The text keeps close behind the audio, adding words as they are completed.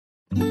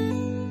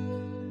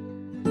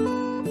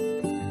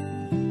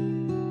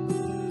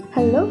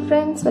Hello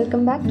friends,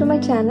 welcome back to my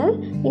channel.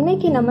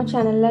 இன்னைக்கு நம்ம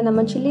சேனல்ல நம்ம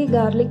chili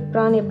garlic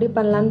prawn எப்படி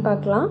பண்ணலாம்னு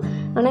பார்க்கலாம்.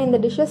 ஆனா இந்த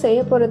டிஷ்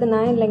செய்ய போறது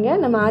நான் இல்லங்க,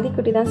 நம்ம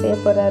ஆதிக்குட்டி தான் செய்ய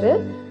போறாரு.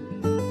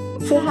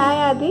 Say hi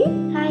Adi.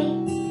 Hi.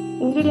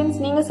 Ingredients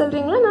நீங்க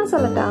சொல்றீங்களா நான்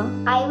சொல்லட்டா?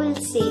 I will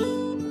say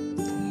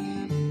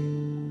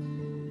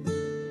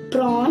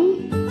prawn,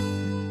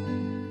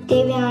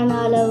 தேவையான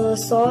அளவு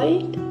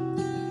salt,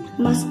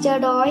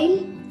 mustard oil,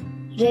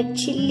 red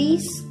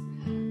chilies,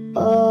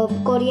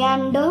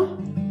 coriander,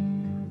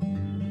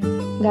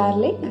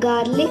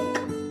 garlic,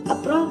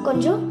 அப்புறம்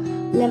கொஞ்சம்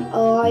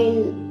oil,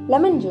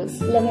 lemon juice.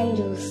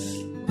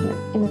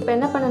 இப்போ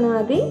என்ன பண்ணணும்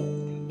ஆதி?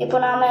 இப்போ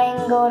நாம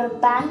இங்க ஒரு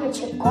pan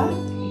வச்சிருக்கோம்.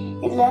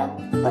 இதுல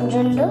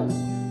கொஞ்சோண்டு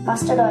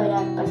மஸ்டர்ட் ஆயில்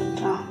ஆட்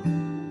பண்ணிக்கலாம்.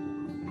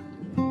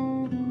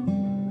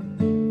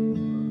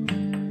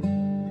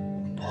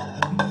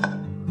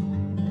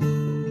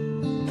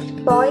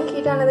 ஆயில்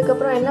ஹீட் ஆனதுக்கு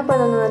அப்புறம் என்ன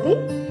பண்ணணும் ஆதி?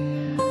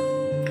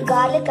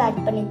 garlic ஆட்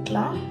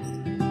பண்ணிக்கலாம்.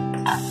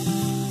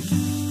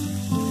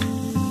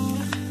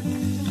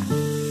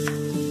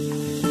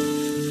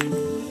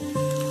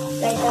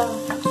 ரைட்டா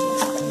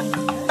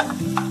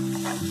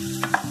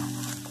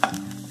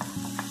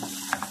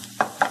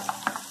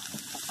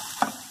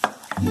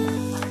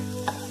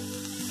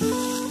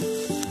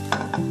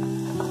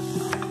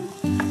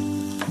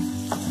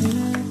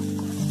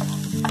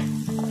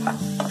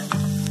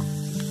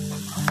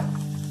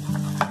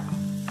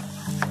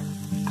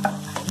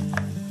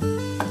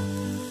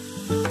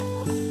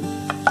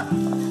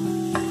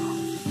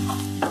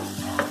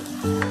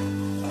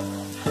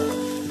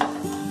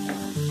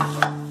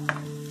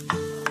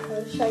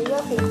ஷையா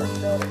ஃபீல்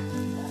பண்றாரு.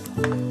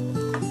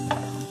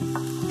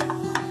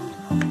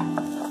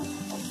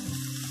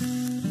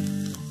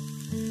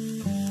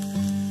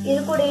 இது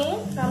கூட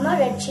நம்ம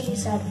ரெட்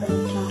சில்லிஸ் ஆட்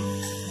பண்ணிக்கலாம்.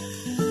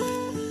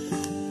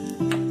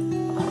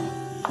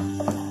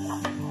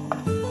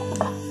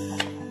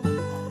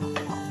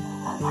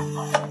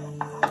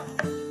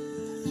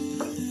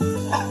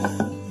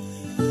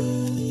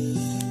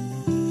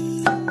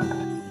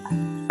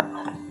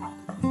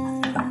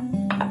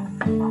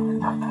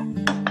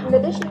 இந்த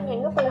டிஷ் நீங்க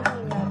எங்க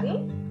பழகுனீங்க ஆதி?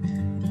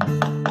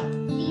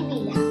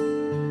 டிவில.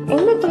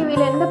 எந்த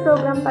டிவில எந்த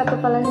ப்ரோக்ராம் பார்த்து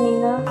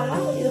பழகுனீங்க?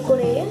 இது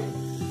கூட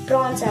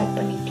prawns ஆட்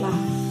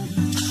பண்ணிக்கலாம்.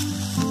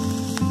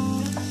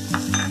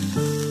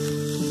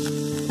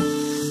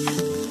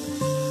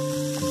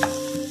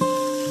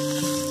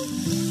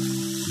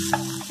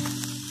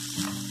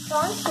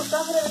 prawns cook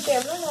ஆகுறதுக்கு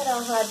எவ்வளவு நேரம்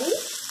ஆகும் ஆதி?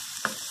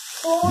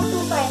 4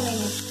 to 5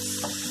 minutes.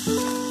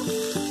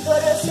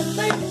 For a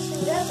simple dish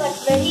but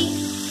very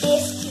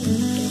tasty.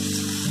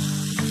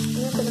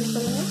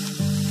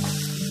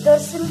 The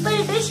simple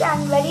dish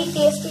and very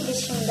tasty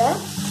dish in the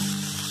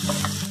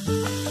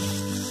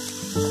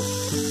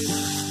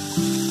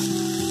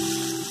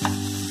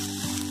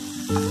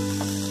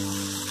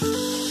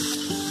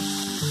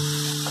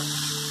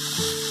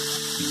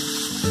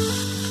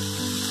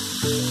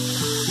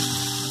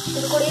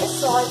இது கூட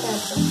salt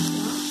add பண்ணிக்கலாம்.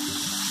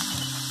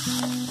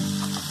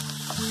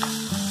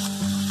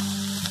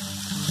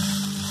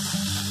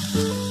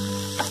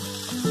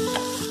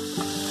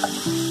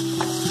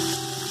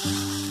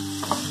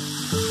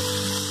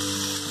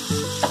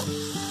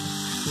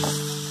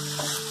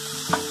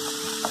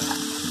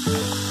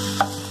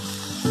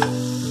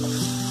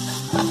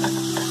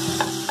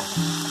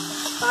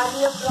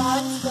 பாதிய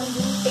prawns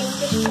கொஞ்சம்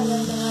pinkish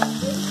கலர்ல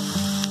வந்து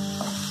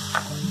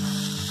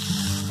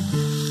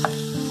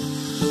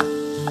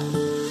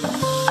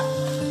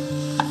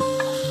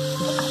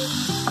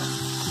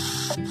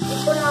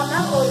இப்போ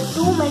நாம ஒரு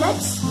 2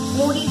 minutes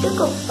மூடிட்டு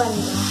குக்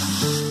பண்ணலாம்.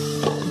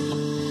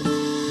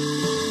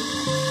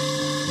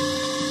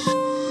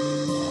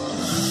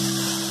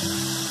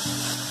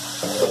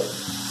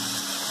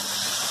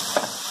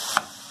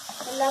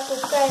 நல்லா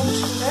குக்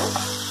ஆயிடுச்சுங்க.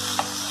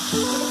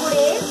 இது கூட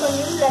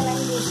கொஞ்சம்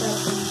லெமன் ஜூஸ்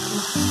ஆட் பண்ணிக்கலாம்.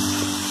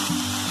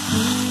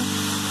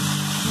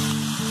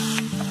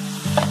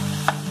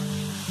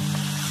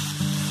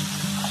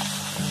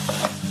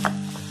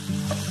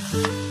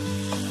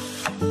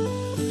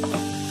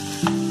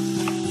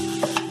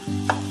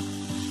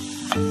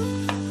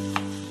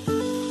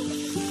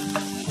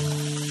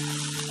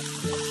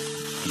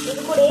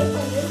 இது கூட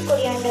கொஞ்சம்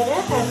கொரியாண்டரை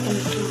ஆட்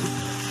பண்ணிக்கலாம்.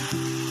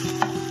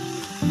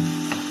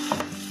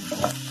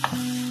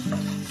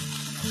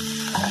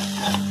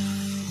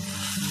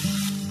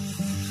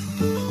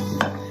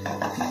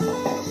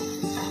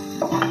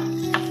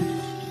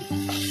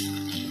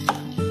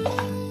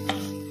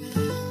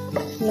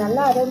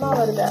 நல்ல அரோமா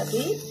வருது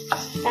ஆதி.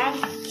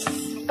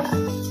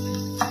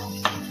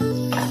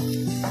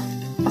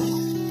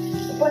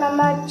 இப்போ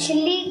நம்ம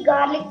சில்லி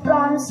garlic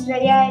prawns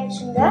ரெடி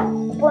ஆயிடுச்சுங்க.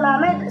 இப்போ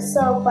நாம இதை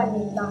சர்வ்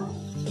பண்ணிடலாம்.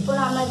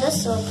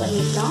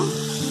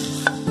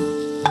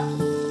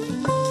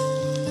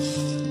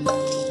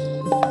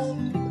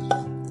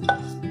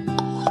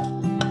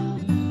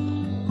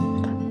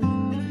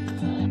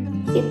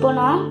 இப்போ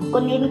நான்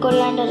கொஞ்சம்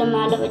கொரியாண்டரை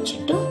மேல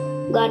வச்சுட்டு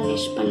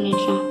கார்னிஷ்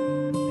பண்ணிடலாம்.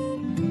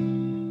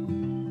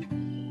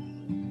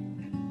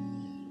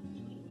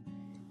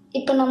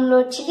 இப்போ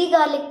நம்மளோட சில்லி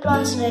கார்லிக்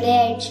ப்ரான்ஸ் ரெடி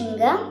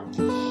ஆயிடுச்சுங்க.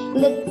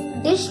 இந்த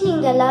டிஷ்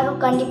நீங்க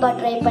எல்லாரும் கண்டிப்பா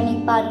ட்ரை பண்ணி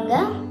பாருங்க.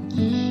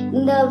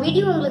 இந்த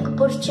வீடியோ உங்களுக்கு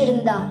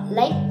பிடிச்சிருந்தா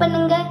லைக்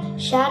பண்ணுங்க,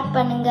 ஷேர்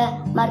பண்ணுங்க,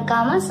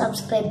 மறக்காம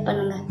சப்ஸ்கிரைப்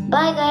பண்ணுங்க.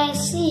 Bye guys,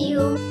 see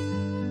you.